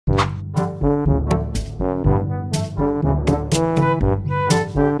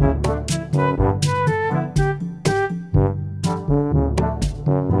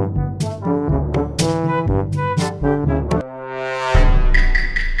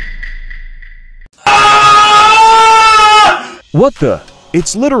What the?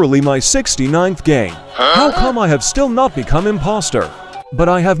 It's literally my 69th game. How come I have still not become imposter? But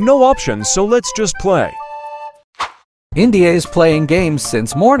I have no options, so let's just play. India is playing games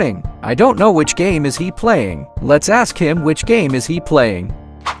since morning. I don't know which game is he playing. Let's ask him which game is he playing.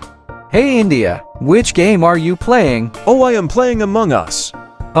 Hey India, which game are you playing? Oh, I am playing Among Us.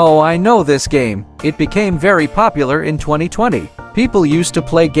 Oh, I know this game. It became very popular in 2020. People used to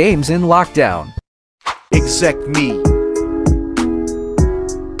play games in lockdown. Exec me.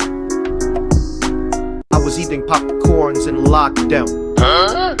 I was eating popcorns in lockdown.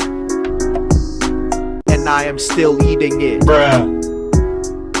 And I am still eating it. Bruh.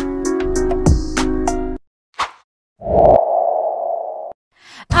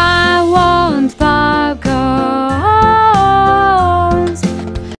 I want popcorns.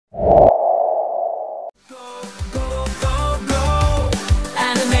 Go, go, go, go.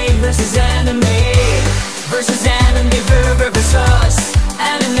 Anime versus anime. Versus anime versus us.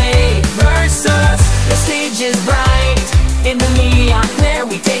 Anime versus. The stage is bright. In the neon glare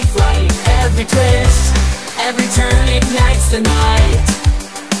we take flight. Every twist, every turn ignites the night.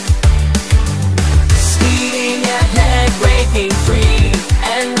 Speeding ahead, breaking free.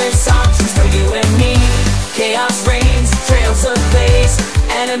 Endless options for you and me. Chaos reigns, trails of blaze.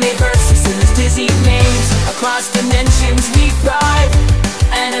 Anime versus dizzy names. Across dimensions we thrive.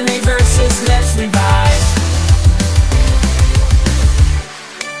 Anime versus, let's revive.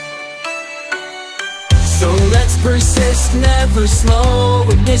 So let's persist, never slow.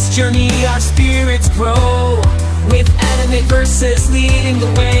 In this journey our spirits grow. With anime versus leading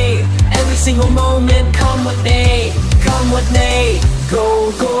the way. Every single moment, come what may. Come what may.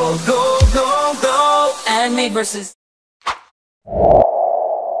 Go, go, go, go, go. Anime versus.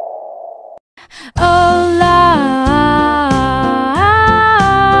 Oh la,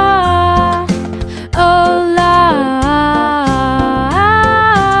 oh la,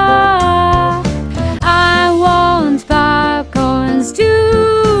 I want popcorns too.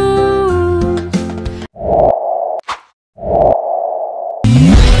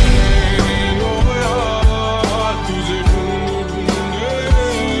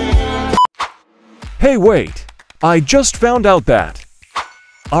 Hey wait, I just found out that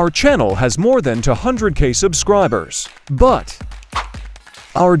our channel has more than 200k subscribers, but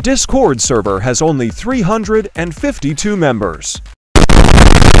our Discord server has only 352 members.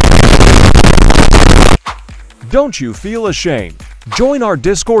 Don't you feel ashamed? Join our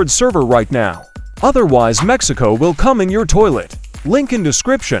Discord server right now. Otherwise Mexico will come in your toilet. Link in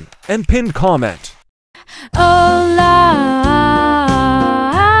description and pinned comment. Oh la.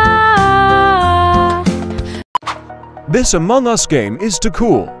 This Among Us game is too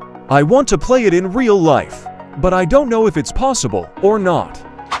cool. I want to play it in real life, but I don't know if it's possible or not.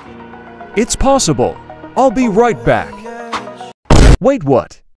 It's possible. I'll be right back. Wait,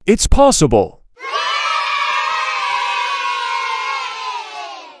 what? It's possible.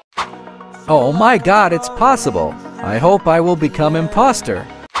 Oh my god, it's possible. I hope I will become imposter.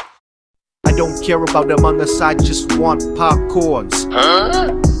 I don't care about Among Us, I just want popcorns.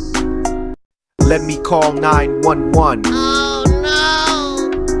 Let me call 911. Oh no!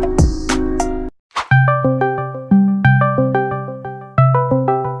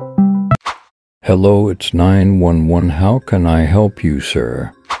 Hello, it's 911. How can I help you,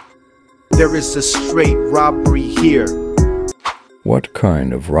 sir? There is a straight robbery here. What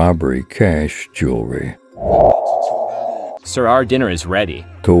kind of robbery? Cash, jewelry? Sir, our dinner is ready.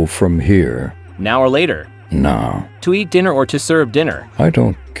 Go from here. Now or later? Now. To eat dinner or to serve dinner? I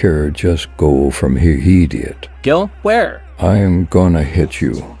don't care, just go from here, idiot. Gil, where? I am gonna hit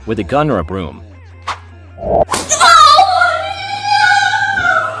you. With a gun or a broom?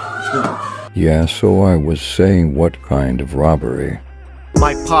 Yeah, so I was saying, what kind of robbery?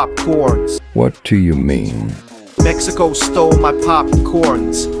 My popcorns. What do you mean? Mexico stole my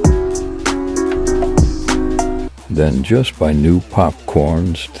popcorns. Then just buy new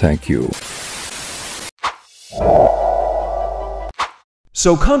popcorns, thank you.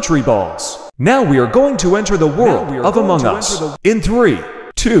 So Countryballs, now we are going to enter the world of Among Us. In 3,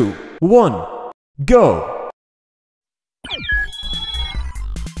 2, 1, go!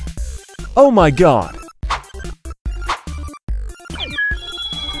 Oh my god!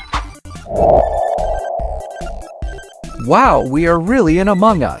 Wow, we are really in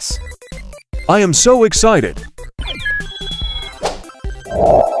Among Us. I am so excited.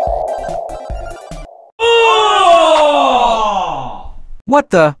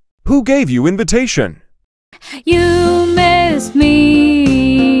 What the? Who gave you invitation? You missed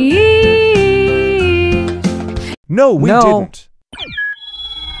me. No, we No. didn't.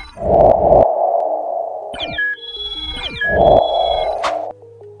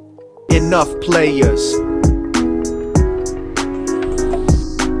 enough players.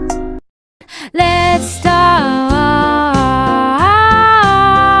 Let's start.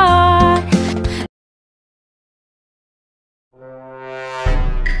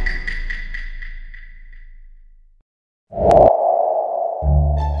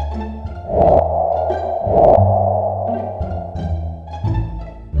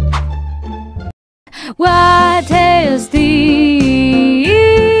 What is this?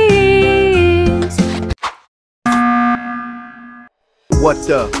 What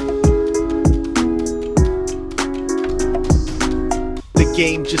the? The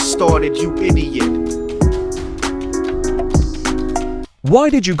game just started, you idiot. Why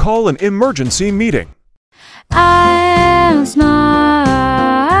did you call an emergency meeting? I am smart.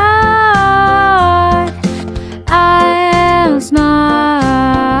 I am smart.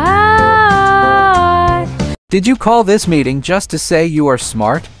 Did you call this meeting just to say you are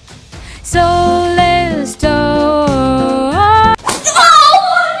smart? So let's start.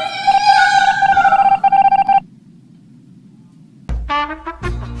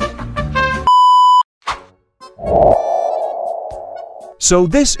 So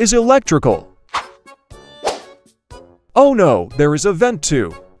this is electrical. Oh no, there is a vent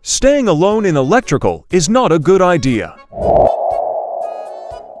too. Staying alone in electrical is not a good idea.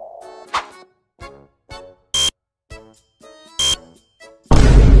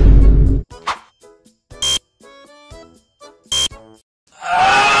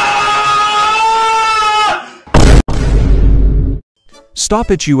 Stop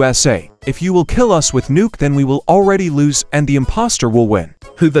it, USA. If you will kill us with nuke, then we will already lose and the imposter will win.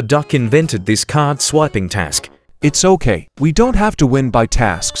 Who the duck invented this card swiping task? It's okay, we don't have to win by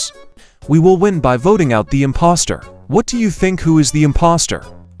tasks. We will win by voting out the imposter. What do you think, who is the imposter?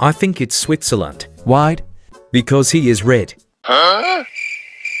 I think it's Switzerland. Why? Because he is red.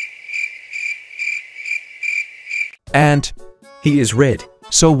 And? He is red.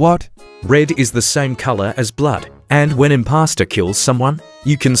 So what? Red is the same color as blood. And when imposter kills someone,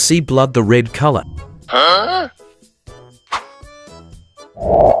 you can see blood the red color.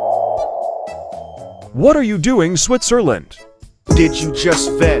 What are you doing, Switzerland? Did you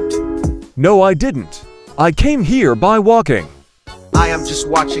just vent? No, I didn't. I came here by walking. I am just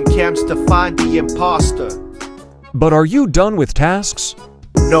watching cams to find the imposter. But are you done with tasks?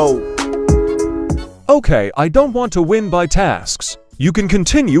 No. Okay, I don't want to win by tasks. You can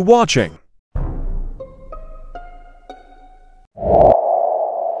continue watching.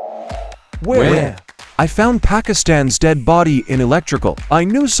 Where? I found Pakistan's dead body in electrical. I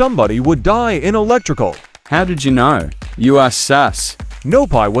knew somebody would die in electrical. How did you know? You are sus.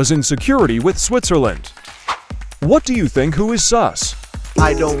 Nope, I was in security with Switzerland. What do you think, who is sus?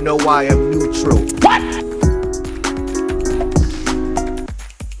 I don't know, I am neutral. What?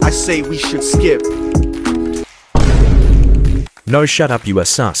 I say we should skip. No, shut up, you are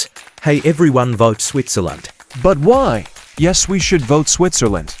sus. Hey, everyone vote Switzerland. But why? Yes, we should vote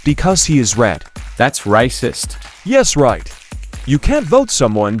Switzerland, because he is red. That's racist. Yes, right. You can't vote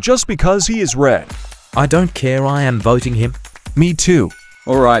someone just because he is red. I don't care, I am voting him. Me too.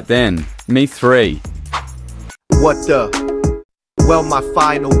 Alright then, me 3. What the? Well, my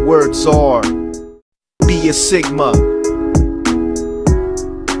final words are, be a Sigma.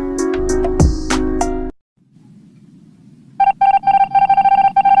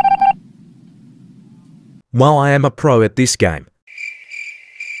 Well, I am a pro at this game.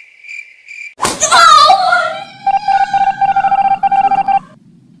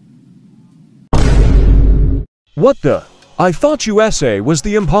 What the? I thought USA was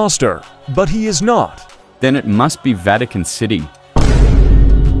the imposter, but he is not. Then it must be Vatican City.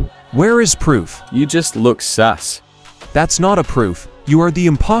 Where is proof? You just look sus. That's not a proof. You are the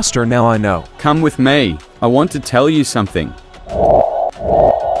imposter now, I know. Come with me. I want to tell you something.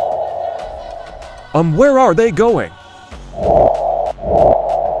 Where are they going?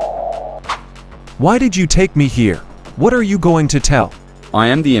 Why did you take me here? What are you going to tell? I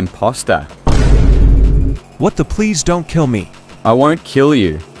am the imposter. What the? Please don't kill me. I won't kill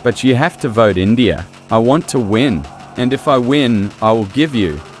you, but you have to vote India. I want to win, and if I win, I will give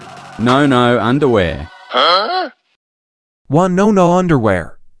you no underwear. One no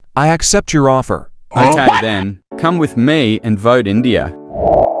underwear. I accept your offer. Okay then, come with me and vote India.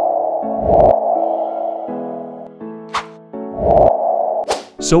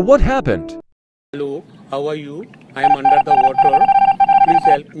 So what happened? Hello, how are you? I am under the water. Please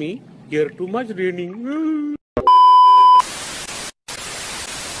help me. Here too much raining.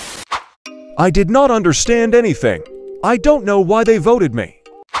 I did not understand anything. I don't know why they voted me.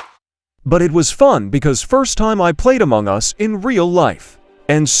 But it was fun because first time I played Among Us in real life.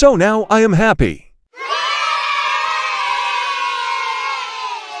 And so now I am happy.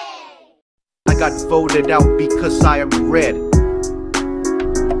 I got voted out because I am red.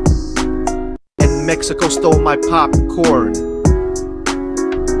 And Mexico stole my popcorn.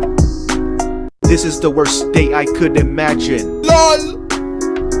 This is the worst day I could imagine. LOL!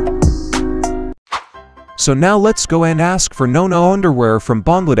 So now let's go and ask for no underwear from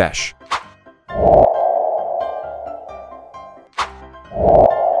Bangladesh.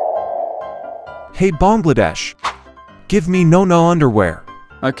 Hey Bangladesh, give me no underwear.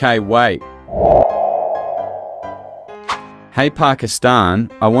 Okay, wait. Hey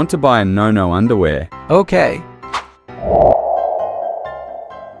Pakistan, I want to buy a no underwear. Okay.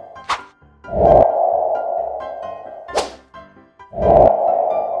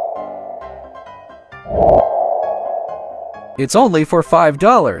 It's only for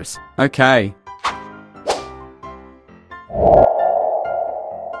 $5. Okay.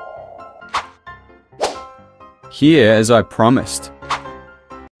 Here, as I promised.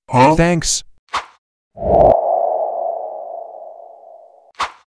 Thanks.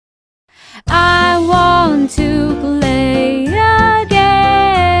 I want to play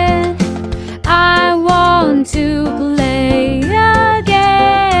again. I want to play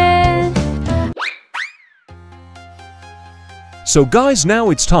again. So guys, now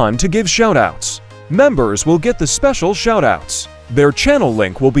it's time to give shoutouts. Members will get the special shoutouts. Their channel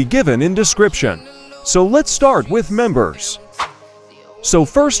link will be given in description. So let's start with members. So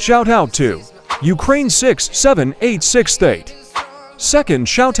first shout out to Ukraine 67868. Second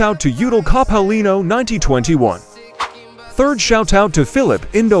shout out to Udal Copalino 9021. Third shout out to Philip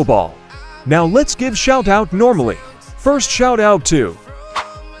Indoball. Now let's give shout out normally. First shout out to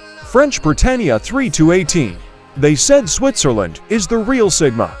French Britannia 3218. They said Switzerland is the real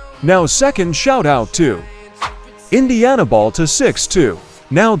Sigma. Now second shout out to Indiana Ball to 62.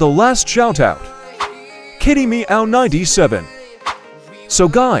 Now the last shout out Kitty Meow 97. So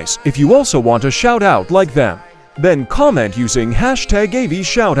guys, if you also want a shout out like them, then comment using hashtag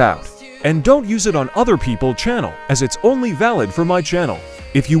 #AVShoutout. And don't use it on other people's channel, as it's only valid for my channel.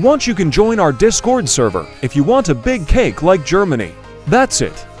 If you want, you can join our Discord server if you want a big cake like Germany. That's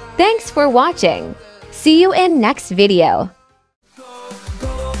it. Thanks for watching. See you in next video.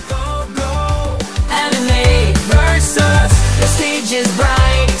 Anime versus the stage is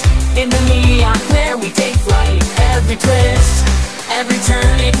bright. In the neon glare we take flight. Every twist, every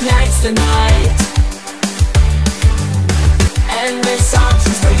turn ignites the night. Endless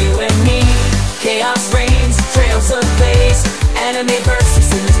options for you and me. Chaos reigns, trails of blaze. Anime versus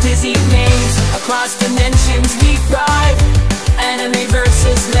dizzy names. Across dimensions we thrive. Anime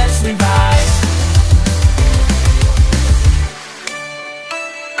versus, let's revive.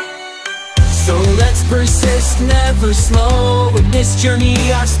 So let's persist, never slow. In this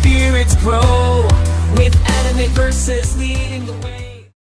journey our spirits grow. With anime versus leading the way.